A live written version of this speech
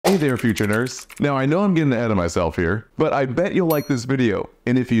there, future nurse. Now I know I'm getting ahead of myself here, but I bet you'll like this video.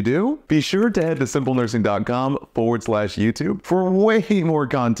 And if you do, be sure to head to simplenursing.com/YouTube for way more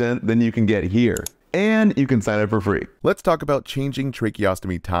content than you can get here. And you can sign up for free. Let's talk about changing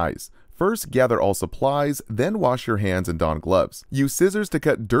tracheostomy ties. First, gather all supplies, then wash your hands and don gloves. Use scissors to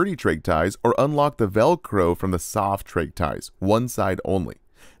cut dirty trach ties or unlock the Velcro from the soft trach ties, one side only.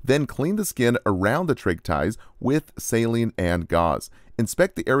 Then clean the skin around the trach ties with saline and gauze.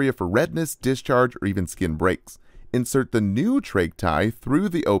 Inspect the area for redness, discharge, or even skin breaks. Insert the new trach tie through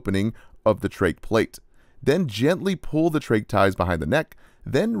the opening of the trach plate. Then gently pull the trach ties behind the neck.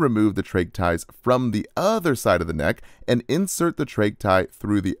 Then remove the trach ties from the other side of the neck and insert the trach tie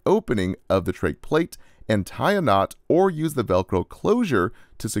through the opening of the trach plate and tie a knot or use the Velcro closure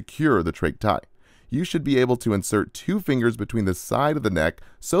to secure the trach tie. You should be able to insert 2 fingers between the side of the neck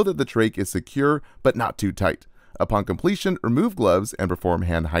so that the trach is secure but not too tight. Upon completion, remove gloves and perform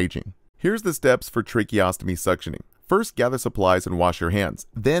hand hygiene. Here's the steps for tracheostomy suctioning. First, gather supplies and wash your hands.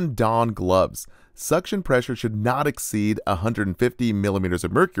 Then don gloves. Suction pressure should not exceed 150 millimeters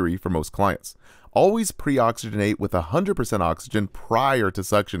of mercury for most clients. Always pre-oxygenate with 100% oxygen prior to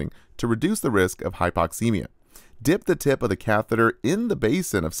suctioning to reduce the risk of hypoxemia. Dip the tip of the catheter in the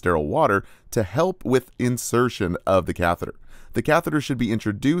basin of sterile water to help with insertion of the catheter. The catheter should be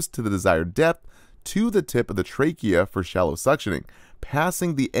introduced to the desired depth to the tip of the trachea for shallow suctioning.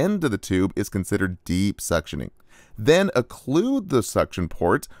 Passing the end of the tube is considered deep suctioning. Then occlude the suction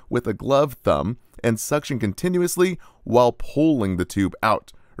port with a gloved thumb and suction continuously while pulling the tube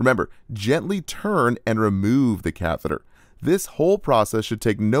out. Remember, gently turn and remove the catheter. This whole process should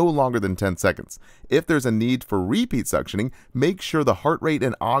take no longer than 10 seconds. If there's a need for repeat suctioning, make sure the heart rate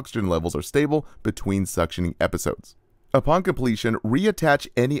and oxygen levels are stable between suctioning episodes. Upon completion, reattach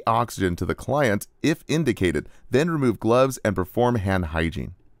any oxygen to the client if indicated, then remove gloves and perform hand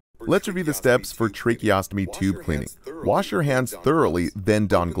hygiene. Let's review the steps for tracheostomy tube cleaning. Wash your hands thoroughly, then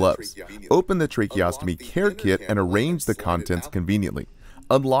don gloves. Open the tracheostomy care kit and arrange the contents conveniently.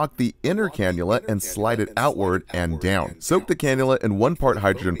 Unlock the inner cannula and slide it outward and down. Soak the cannula in 1 part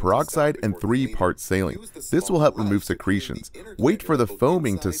hydrogen peroxide and 3 parts saline. This will help remove secretions. Wait for the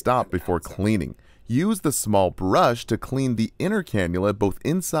foaming to stop before cleaning. Use the small brush to clean the inner cannula both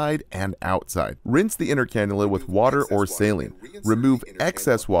inside and outside. Rinse the inner cannula with water or saline. Remove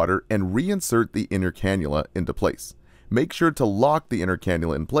excess water and reinsert the inner cannula into place. Make sure to lock the inner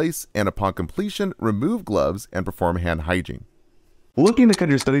cannula in place, and upon completion, remove gloves and perform hand hygiene. Looking to cut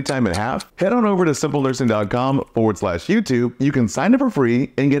your study time in half? Head on over to simplenursing.com/YouTube. You can sign up for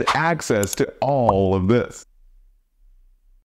free and get access to all of this.